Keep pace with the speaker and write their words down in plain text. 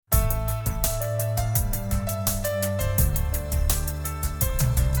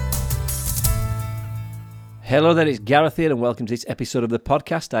Hello there, it's Gareth here and welcome to this episode of the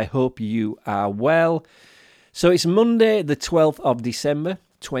podcast. I hope you are well. So it's Monday the 12th of December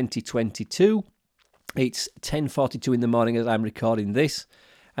 2022. It's 10:42 in the morning as I'm recording this.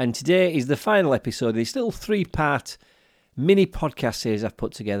 And today is the final episode of this little three-part mini podcast series I've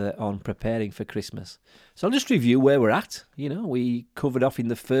put together on preparing for Christmas. So I'll just review where we're at. We covered off in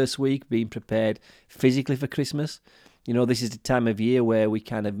the first week being prepared physically for Christmas. This is the time of year where we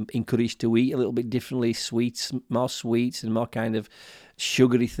kind of encourage to eat a little bit differently, more sweets and more kind of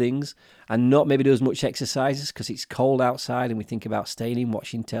sugary things, and not maybe do as much exercises because it's cold outside and we think about staying in,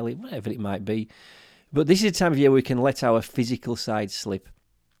 watching telly, whatever it might be. But this is the time of year where we can let our physical side slip.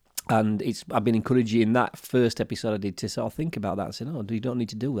 And I've been encouraging in that first episode I did to sort of think about that and say, no, you don't need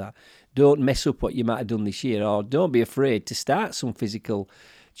to do that. Don't mess up what you might have done this year, or don't be afraid to start some physical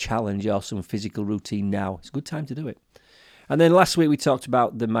challenge or some physical routine now. It's a good time to do it. And then last week we talked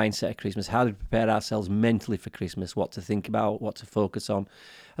about the mindset of Christmas, how to prepare ourselves mentally for Christmas, what to think about, what to focus on,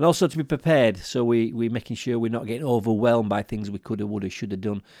 and also to be prepared. So we're making sure we're not getting overwhelmed by things we could have, would have, should have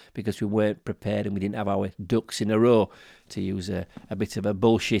done because we weren't prepared and we didn't have our ducks in a row, to use a bit of a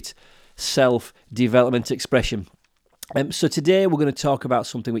bullshit self-development expression. So today we're going to talk about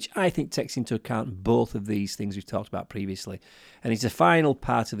something which I think takes into account both of these things we've talked about previously. And it's the final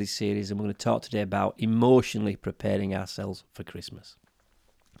part of this series, and we're going to talk today about emotionally preparing ourselves for Christmas.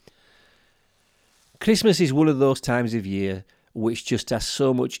 Christmas is one of those times of year which just has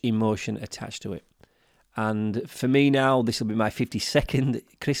so much emotion attached to it. And for me now, this will be my 52nd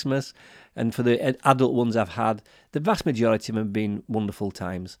Christmas. And for the adult ones I've had, the vast majority of them have been wonderful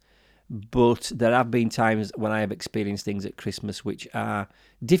times. But there have been times when I have experienced things at Christmas which are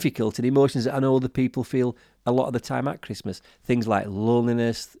difficult, and emotions that I know other people feel a lot of the time at Christmas. Things like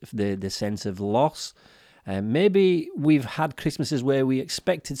loneliness, the sense of loss. Maybe we've had Christmases where we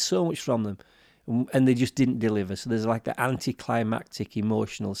expected so much from them and they just didn't deliver. So there's like the anticlimactic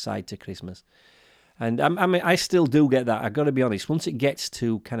emotional side to Christmas. And I still do get that. I've got to be honest. Once it gets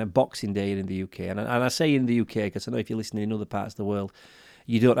to kind of Boxing Day in the UK, and I say in the UK because I know if you're listening in other parts of the world,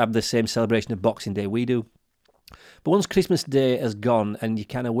 you don't have the same celebration of Boxing Day we do. But once Christmas Day has gone and you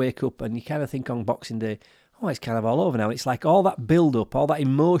kind of wake up and you kind of think on Boxing Day, oh, it's kind of all over now. It's like all that build-up, all that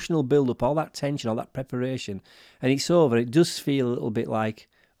emotional build-up, all that tension, all that preparation, and it's over. It does feel a little bit like,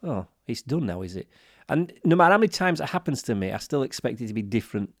 oh, it's done now, is it? And no matter how many times it happens to me, I still expect it to be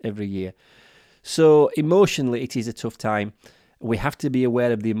different every year. So emotionally, it is a tough time. We have to be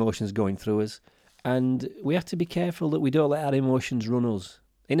aware of the emotions going through us. And we have to be careful that we don't let our emotions run us.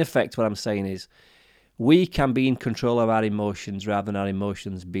 In effect, what I'm saying is, we can be in control of our emotions rather than our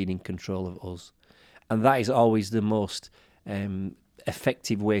emotions being in control of us. And that is always the most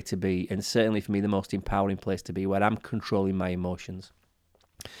effective way to be, and certainly for me, the most empowering place to be, where I'm controlling my emotions.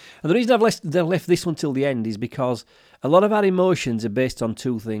 And the reason I've left this one till the end is because a lot of our emotions are based on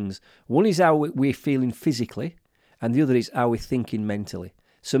two things. One is how we're feeling physically, and the other is how we're thinking mentally.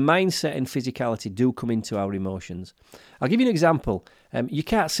 So mindset and physicality do come into our emotions. I'll give you an example. You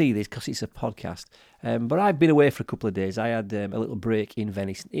can't see this because it's a podcast, but I've been away for a couple of days. I had a little break in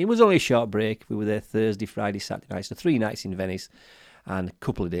Venice. It was only a short break. We were there Thursday, Friday, Saturday night, so 3 nights in Venice and a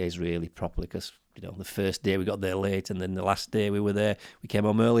couple of days really properly because, the first day we got there late and then the last day we were there, we came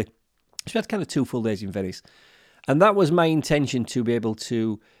home early. So we had kind of 2 full days in Venice. And that was my intention, to be able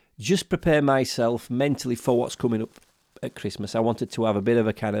to just prepare myself mentally for what's coming up at Christmas. I wanted to have a bit of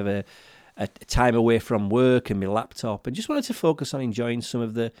a kind of a time away from work and my laptop, and just wanted to focus on enjoying some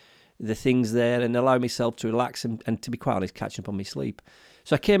of the things there and allow myself to relax and to be quite honest, catching up on my sleep.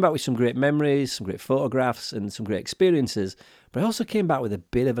 So I came back with some great memories, some great photographs and some great experiences, but I also came back with a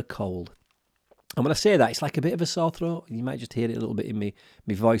bit of a cold. And when I say that, it's like a bit of a sore throat. You might just hear it a little bit in my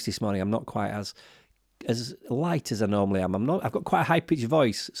voice this morning. I'm not quite as light as I normally am. I've got quite a high-pitched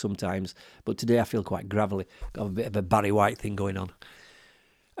voice sometimes, but today I feel quite gravelly. Got a bit of a Barry White thing going on.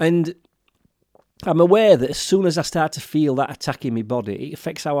 And I'm aware that as soon as I start to feel that attacking my body, it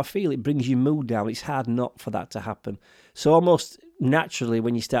affects how I feel. It brings your mood down. It's hard not for that to happen. So almost naturally,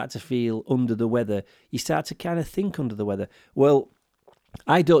 when you start to feel under the weather, you start to kind of think under the weather. Well,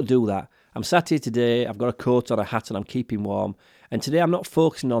 I don't do that. I'm sat here today, I've got a coat on, a hat, and I'm keeping warm. And today I'm not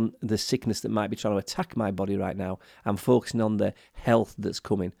focusing on the sickness that might be trying to attack my body right now. I'm focusing on the health that's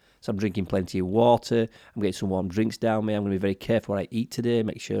coming. So I'm drinking plenty of water, I'm getting some warm drinks down me, I'm going to be very careful what I eat today,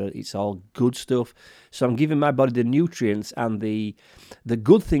 make sure it's all good stuff. So I'm giving my body the nutrients and the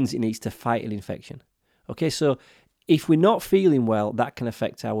good things it needs to fight an infection. Okay, so if we're not feeling well, that can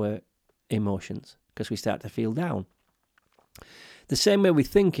affect our emotions because we start to feel down. The same way we're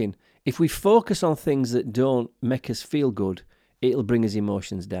thinking, if we focus on things that don't make us feel good, it'll bring us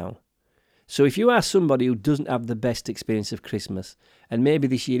emotions down. So if you are somebody who doesn't have the best experience of Christmas, and maybe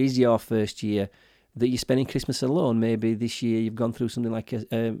this year is your first year that you're spending Christmas alone, maybe this year you've gone through something like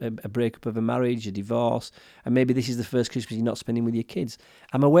a breakup of a marriage, a divorce, and maybe this is the first Christmas you're not spending with your kids.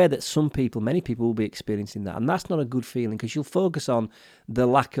 I'm aware that many people will be experiencing that, and that's not a good feeling because you'll focus on the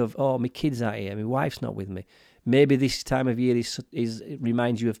lack of, oh, my kids aren't here, my wife's not with me. Maybe this time of year it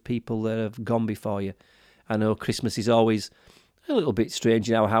reminds you of people that have gone before you. I know Christmas is always a little bit strange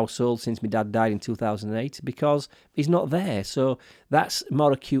in our household since my dad died in 2008 because he's not there. So that's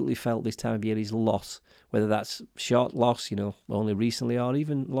more acutely felt this time of year, his loss, whether that's short loss, only recently or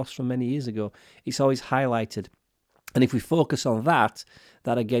even loss from many years ago. It's always highlighted. And if we focus on that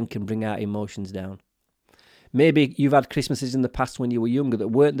again can bring our emotions down. Maybe you've had Christmases in the past when you were younger that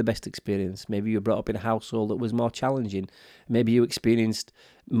weren't the best experience. Maybe you were brought up in a household that was more challenging. Maybe you experienced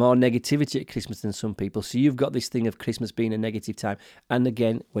more negativity at Christmas than some people. So you've got this thing of Christmas being a negative time. And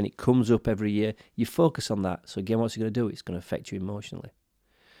again, when it comes up every year, you focus on that. So again, what's it going to do? It's going to affect you emotionally.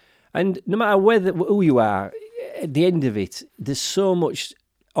 And no matter who you are, at the end of it, there's so much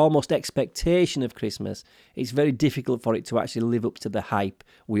almost expectation of Christmas. It's very difficult for it to actually live up to the hype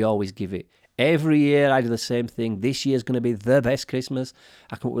we always give it. Every year I do the same thing. This year's going to be the best Christmas.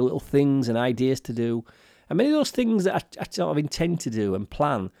 I come up with little things and ideas to do. And many of those things that I sort of intend to do and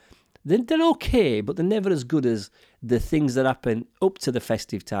plan, they're okay, but they're never as good as the things that happen up to the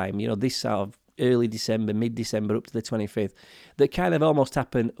festive time. This sort of early December, mid-December, up to the 25th, that kind of almost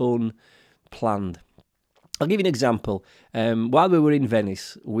happen unplanned. I'll give you an example. While we were in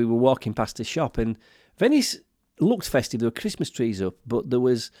Venice, we were walking past a shop, and Venice looked festive. There were Christmas trees up, but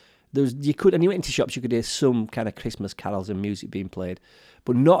and you went into shops, you could hear some kind of Christmas carols and music being played,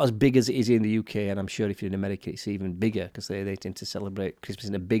 but not as big as it is in the UK. And I'm sure if you're in America, it's even bigger because they tend to celebrate Christmas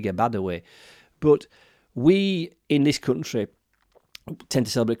in a bigger, badder way. But we in this country tend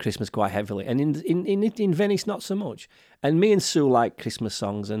to celebrate Christmas quite heavily, and in Venice not so much. And me and Sue like Christmas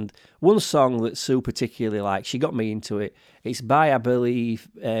songs, and one song that Sue particularly likes, she got me into it. It's by, I believe,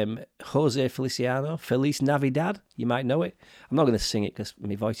 Jose Feliciano, Feliz Navidad. You might know it. I'm not going to sing it because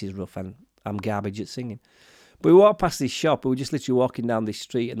my voice is rough and I'm garbage at singing. But we walked past this shop, and we were just literally walking down this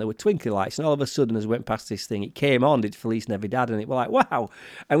street, and there were twinkly lights, and all of a sudden, as we went past this thing, it came on, it's Feliz Navidad, and it was like, wow.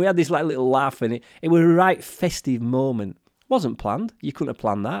 And we had this little laugh, and it was a right festive moment. Wasn't planned. You couldn't have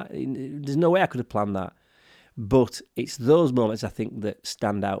planned that. There's no way I could have planned that. But it's those moments, I think, that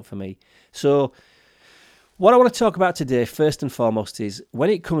stand out for me. So what I want to talk about today, first and foremost, is when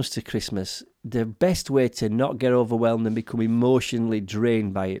it comes to Christmas, the best way to not get overwhelmed and become emotionally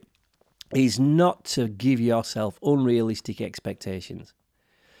drained by it is not to give yourself unrealistic expectations.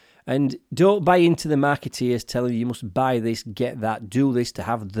 And don't buy into the marketeers telling you must buy this, get that, do this to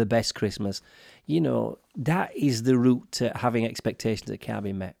have the best Christmas. That is the route to having expectations that can't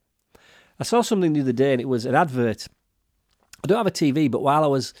be met. I saw something the other day, and it was an advert. I don't have a TV, but while I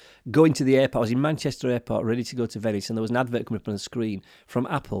was going to the airport, I was in Manchester Airport, ready to go to Venice, and there was an advert coming up on the screen from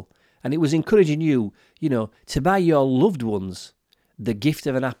Apple. And it was encouraging you, to buy your loved ones the gift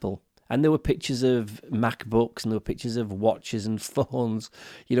of an apple. And there were pictures of MacBooks, and there were pictures of watches and phones,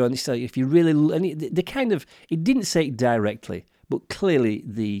 and it's like, if you really, and it didn't say it directly, but clearly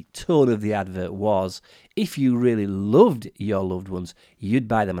the tone of the advert was, if you really loved your loved ones, you'd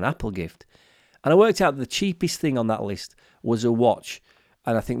buy them an Apple gift. And I worked out the cheapest thing on that list was a watch,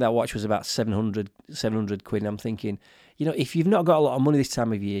 and I think that watch was about 700 quid, and I'm thinking, if you've not got a lot of money this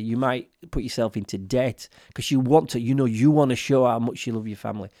time of year, you might put yourself into debt because you want to show how much you love your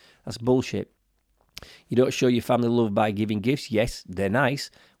family. That's bullshit. You don't show your family love by giving gifts. Yes, they're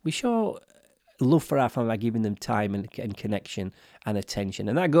nice. We show love for our family by giving them time and connection and attention.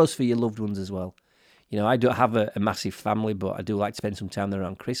 And that goes for your loved ones as well. I don't have a massive family, but I do like to spend some time there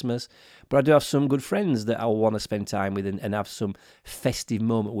around Christmas. But I do have some good friends that I want to spend time with and have some festive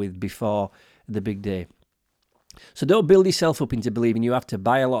moment with before the big day. So don't build yourself up into believing you have to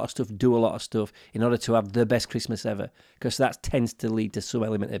buy a lot of stuff, do a lot of stuff in order to have the best Christmas ever, because that tends to lead to some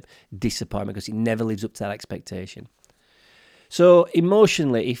element of disappointment because it never lives up to that expectation. So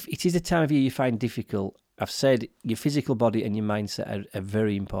emotionally, if it is a time of year you find difficult, I've said your physical body and your mindset are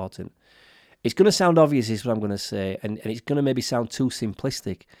very important. It's going to sound obvious, is what I'm going to say, and it's going to maybe sound too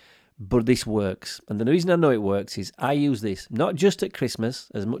simplistic, but this works. And the reason I know it works is I use this, not just at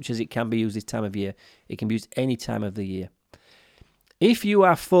Christmas, as much as it can be used this time of year. It can be used any time of the year. If you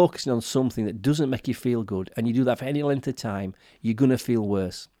are focusing on something that doesn't make you feel good, and you do that for any length of time, you're going to feel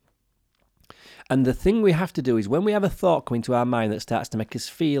worse. And the thing we have to do is when we have a thought come into our mind that starts to make us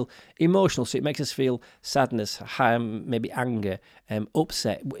feel emotional, so it makes us feel sadness, maybe anger,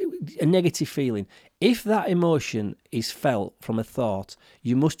 upset, a negative feeling. If that emotion is felt from a thought,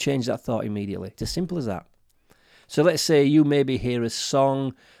 you must change that thought immediately. It's as simple as that. So let's say you maybe hear a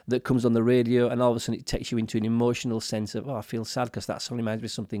song that comes on the radio and all of a sudden it takes you into an emotional sense of, oh, I feel sad because that song reminds me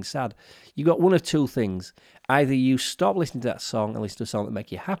of something sad. You got one of two things. Either you stop listening to that song and listen to a song that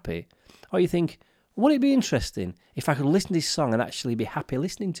makes you happy, or you think, wouldn't it be interesting if I could listen to this song and actually be happy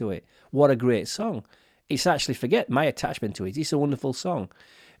listening to it? What a great song. It's actually, forget my attachment to it. It's a wonderful song.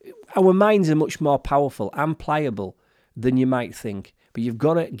 Our minds are much more powerful and pliable than you might think. But you've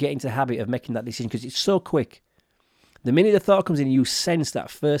got to get into the habit of making that decision because it's so quick. The minute the thought comes in, you sense that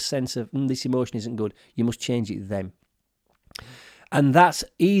first sense of, this emotion isn't good. You must change it then. And that's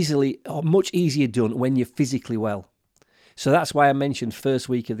easily, or much easier done when you're physically well. So that's why I mentioned first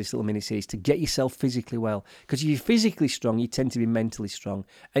week of this little mini-series, to get yourself physically well. Because if you're physically strong, you tend to be mentally strong.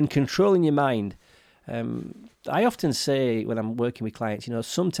 And controlling your mind, I often say when I'm working with clients,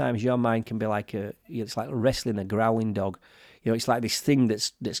 sometimes your mind can be like it's like wrestling a growling dog. It's like this thing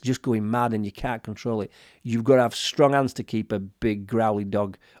that's just going mad and you can't control it. You've got to have strong hands to keep a big growly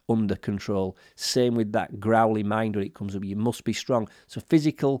dog under control. Same with that growly mind when it comes up. You must be strong. So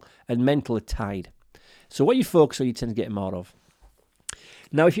physical and mental are tied. So what you focus on, you tend to get more of.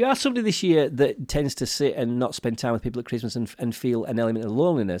 Now, if you are somebody this year that tends to sit and not spend time with people at Christmas and feel an element of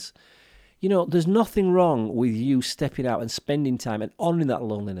loneliness, there's nothing wrong with you stepping out and spending time and honouring that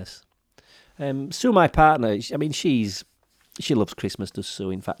loneliness. Sue, my partner, she loves Christmas, does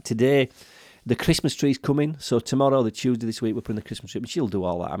Sue. In fact, today, the Christmas tree's coming. So tomorrow, the Tuesday this week, we're putting the Christmas tree up. She'll do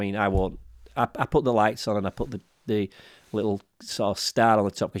all that. I won't. I put the lights on and I put the little sort of star on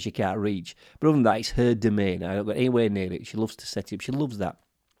the top because she can't reach. But other than that, it's her domain. I don't go anywhere near it. She loves to set it up. She loves that.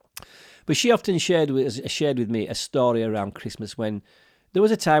 But she often shared with me a story around Christmas when there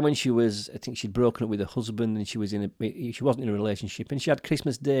was a time when I think she'd broken up with her husband and she wasn't in a relationship and she had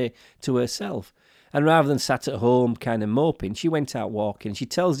Christmas Day to herself. And rather than sat at home kind of moping, she went out walking. She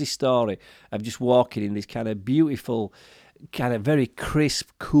tells this story of just walking in this kind of beautiful, kind of very crisp,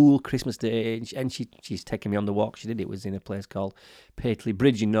 cool Christmas Day. And she's taken me on the walk. It was in a place called Pateley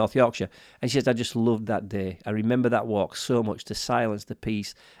Bridge in North Yorkshire. And she says, I just loved that day. I remember that walk so much, the silence, the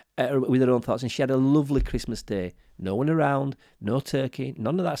peace, with her own thoughts. And she had a lovely Christmas Day. No one around, no turkey,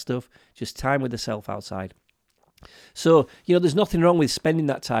 none of that stuff, just time with herself outside. So, there's nothing wrong with spending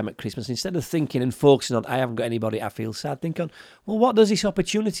that time at Christmas. Instead of thinking and focusing on, I haven't got anybody, I feel sad, think on, well, what does this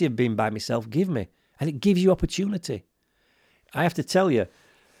opportunity of being by myself give me? And it gives you opportunity. I have to tell you,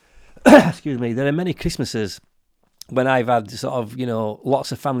 excuse me, there are many Christmases when I've had sort of,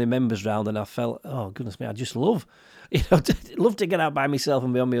 lots of family members round and I felt, oh, goodness me, I just love to get out by myself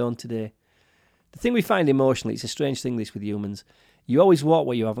and be on my own today. The thing we find emotionally, it's a strange thing this with humans, you always want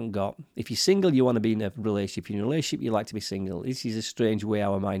what you haven't got. If you're single, you want to be in a relationship. If you're in a relationship, you like to be single. This is a strange way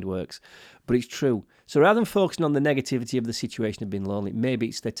our mind works, but it's true. So rather than focusing on the negativity of the situation of being lonely, maybe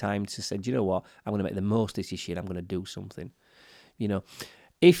it's the time to say, do you know what? I'm going to make the most of this year. I'm going to do something.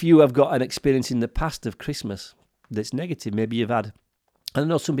 If you have got an experience in the past of Christmas that's negative, maybe you've had, I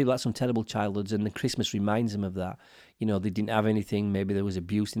know some people had some terrible childhoods and the Christmas reminds them of that. They didn't have anything. Maybe there was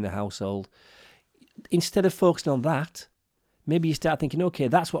abuse in the household. Instead of focusing on that, maybe you start thinking, okay,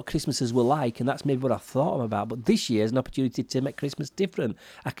 that's what Christmases were like, and that's maybe what I thought them about. But this year is an opportunity to make Christmas different.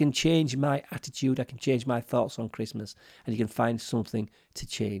 I can change my attitude. I can change my thoughts on Christmas, and you can find something to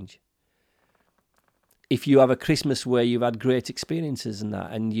change. If you have a Christmas where you've had great experiences and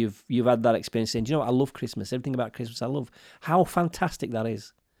that, and you've had that experience saying, do you know what, I love Christmas. Everything about Christmas I love. How fantastic that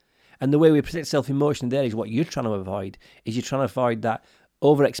is. And the way we protect self-emotion there is what you're trying to avoid, is you're trying to avoid that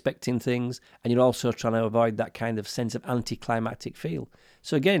over-expecting things, and you're also trying to avoid that kind of sense of anticlimactic feel.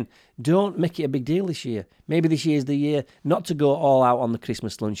 So again, don't make it a big deal this year. Maybe this year is the year not to go all out on the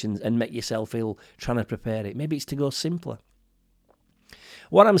Christmas lunch and make yourself ill trying to prepare it. Maybe it's to go simpler.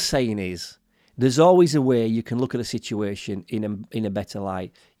 What I'm saying is, there's always a way you can look at a situation in a better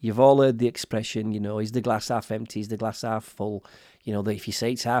light. You've all heard the expression, is the glass half empty, is the glass half full? That if you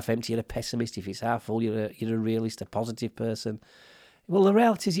say it's half empty, you're a pessimist. If it's half full, you're a realist, a positive person. Well, the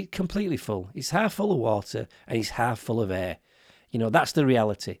reality is it's completely full. It's half full of water and it's half full of air. That's the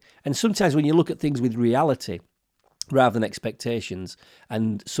reality. And sometimes when you look at things with reality rather than expectations,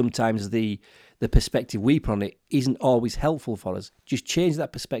 and sometimes the perspective we put on it isn't always helpful for us, just change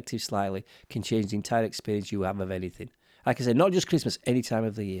that perspective slightly can change the entire experience you have of anything. Like I said, not just Christmas, any time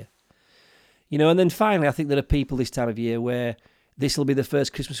of the year. And then finally, I think there are people this time of year where this will be the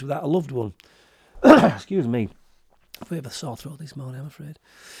first Christmas without a loved one. Excuse me. I've a bit of a sore throat this morning, I'm afraid.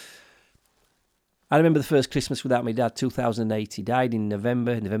 I remember the first Christmas without my dad, 2008. He died in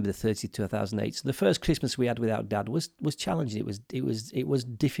November the 30th, 2008. So the first Christmas we had without dad was challenging. It was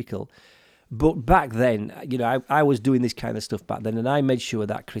difficult. But back then, I was doing this kind of stuff back then, and I made sure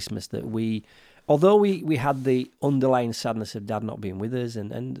that Christmas that although we had the underlying sadness of dad not being with us,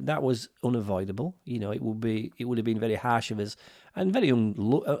 and that was unavoidable. It would have been very harsh of us and very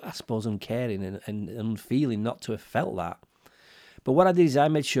I suppose uncaring and unfeeling not to have felt that. But what I did is I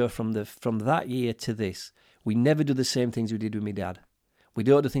made sure from that year to this, we never do the same things we did with my dad. We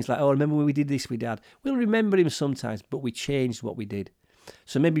don't do things like, remember when we did this with dad? We'll remember him sometimes, but we changed what we did.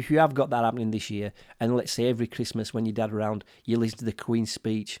 So maybe if you have got that happening this year, and let's say every Christmas when your dad's around, you listen to the Queen's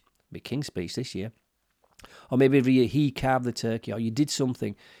speech, the King's speech this year, or maybe every year he carved the turkey, or you did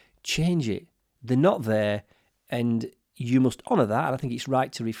something, change it. They're not there, and you must honour that. And I think it's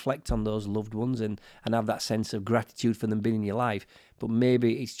right to reflect on those loved ones and have that sense of gratitude for them being in your life. But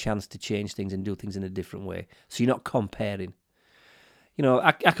maybe it's a chance to change things and do things in a different way. So you're not comparing.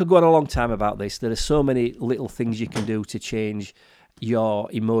 I could go on a long time about this. There are so many little things you can do to change your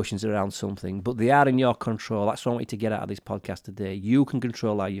emotions around something, but they are in your control. That's what I want you to get out of this podcast today. You can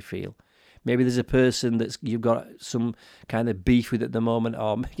control how you feel. Maybe there's a person you've got some kind of beef with at the moment,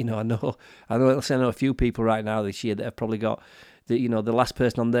 or I know a few people right now this year that have probably got the last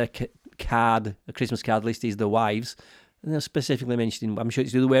person on their a Christmas card list is the wives. And they're specifically mentioning, I'm sure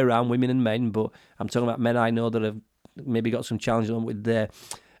it's the other way around, women and men, but I'm talking about men I know that have maybe got some challenges with their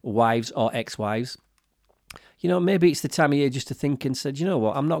wives or ex-wives. Maybe it's the time of year just to think and say,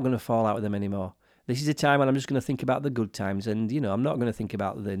 what, I'm not going to fall out with them anymore. This is a time when I'm just going to think about the good times, and, I'm not going to think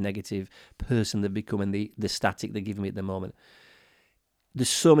about the negative person they've become and the static they're giving me at the moment. There's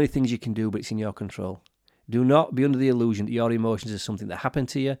so many things you can do, but it's in your control. Do not be under the illusion that your emotions are something that happened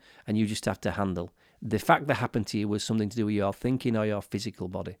to you and you just have to handle. The fact that happened to you was something to do with your thinking or your physical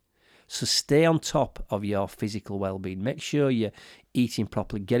body. So stay on top of your physical well-being. Make sure you're eating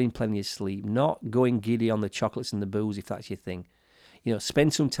properly, getting plenty of sleep, not going giddy on the chocolates and the booze if that's your thing.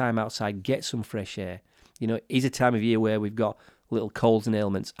 Spend some time outside, get some fresh air. It's a time of year where we've got little colds and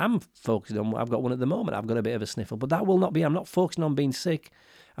ailments. I've got one at the moment. I've got a bit of a sniffle, but that will not be. I'm not focusing on being sick.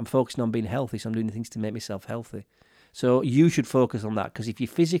 I'm focusing on being healthy, so I'm doing things to make myself healthy. So you should focus on that, because if you're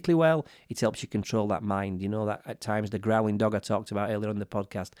physically well, it helps you control that mind. That at times the growling dog I talked about earlier on the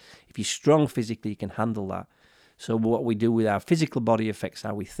podcast, if you're strong physically, you can handle that. So what we do with our physical body affects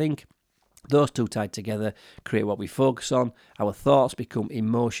how we think. Those two tied together create what we focus on. Our thoughts become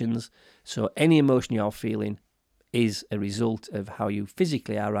emotions. So any emotion you're feeling is a result of how you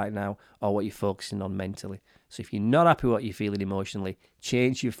physically are right now or what you're focusing on mentally. So if you're not happy with what you're feeling emotionally,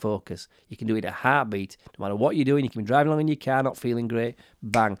 change your focus. You can do it at a heartbeat. No matter what you're doing, you can be driving along in your car, not feeling great,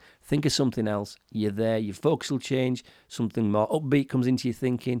 bang, think of something else. You're there, your focus will change, something more upbeat comes into your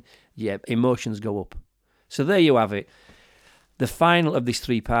thinking, emotions go up. So there you have it. The final of this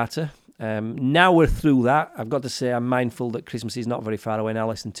three-parter. Now we're through that. I've got to say I'm mindful that Christmas is not very far away now,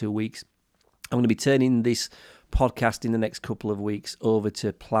 less than 2 weeks. I'm going to be turning this podcast in the next couple of weeks over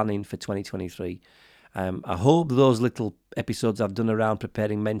to planning for 2023. I hope those little episodes I've done around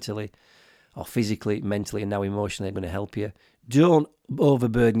preparing mentally or physically, mentally, and now emotionally are going to help you. Don't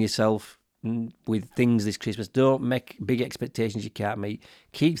overburden yourself with things this Christmas. Don't make big expectations you can't meet.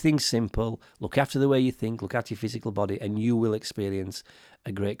 Keep things simple. Look after the way you think. Look after your physical body, and you will experience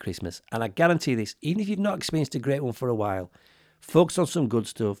a great Christmas. And I guarantee this, even if you've not experienced a great one for a while, focus on some good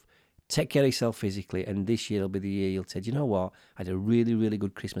stuff. Take care of yourself physically, and this year will be the year you'll say, you know what, I had a really, really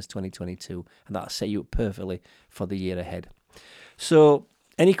good Christmas 2022, and that'll set you up perfectly for the year ahead. So,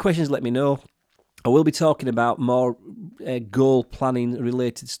 any questions, let me know. I will be talking about more goal planning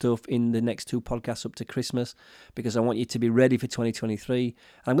related stuff in the next 2 podcasts up to Christmas, because I want you to be ready for 2023. And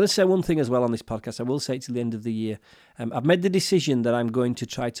I'm going to say one thing as well on this podcast. I will say it till the end of the year. I've made the decision that I'm going to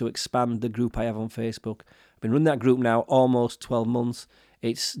try to expand the group I have on Facebook. I've been running that group now almost 12 months.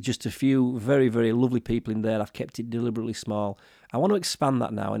 It's just a few very, very lovely people in there. I've kept it deliberately small. I want to expand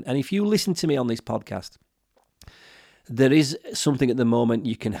that now. And if you listen to me on this podcast, there is something at the moment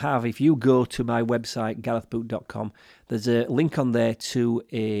you can have. If you go to my website, garethboot.com, there's a link on there to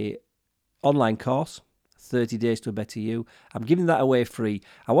a online course, 30 Days to a Better You. I'm giving that away free.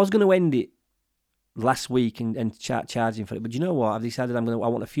 I was going to end it last week and charging for it, but you know what? I've decided I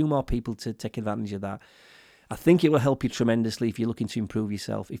want a few more people to take advantage of that. I think it will help you tremendously if you're looking to improve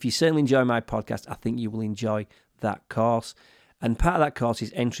yourself. If you certainly enjoy my podcast, I think you will enjoy that course. And part of that course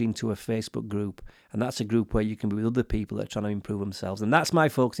is entry into a Facebook group. And that's a group where you can be with other people that are trying to improve themselves. And that's my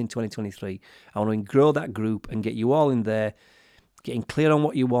focus in 2023. I want to grow that group and get you all in there, getting clear on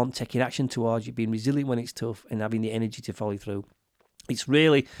what you want, taking action towards you, being resilient when it's tough, and having the energy to follow through. It's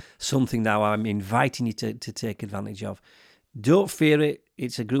really something now I'm inviting you to take advantage of. Don't fear it.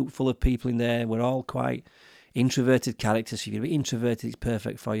 It's a group full of people in there. We're all quite introverted characters. So if you're a bit introverted, it's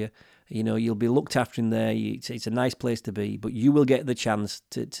perfect for you. You know, you'll be looked after in there. It's a nice place to be, but you will get the chance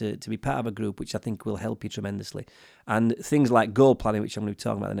to be part of a group, which I think will help you tremendously. And things like goal planning, which I'm going to be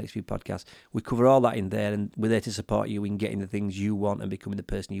talking about in the next few podcasts, we cover all that in there, and we're there to support you in getting the things you want and becoming the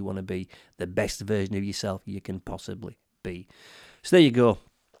person you want to be, the best version of yourself you can possibly be. So there you go.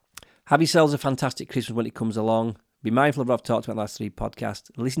 Have yourselves a fantastic Christmas when it comes along. Be mindful of what I've talked about in the last 3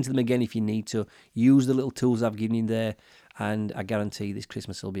 podcasts. Listen to them again if you need to. Use the little tools I've given you there, and I guarantee this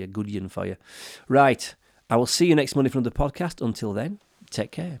Christmas will be a good year for you. Right, I will see you next Monday for another podcast. Until then,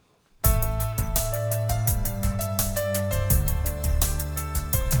 take care.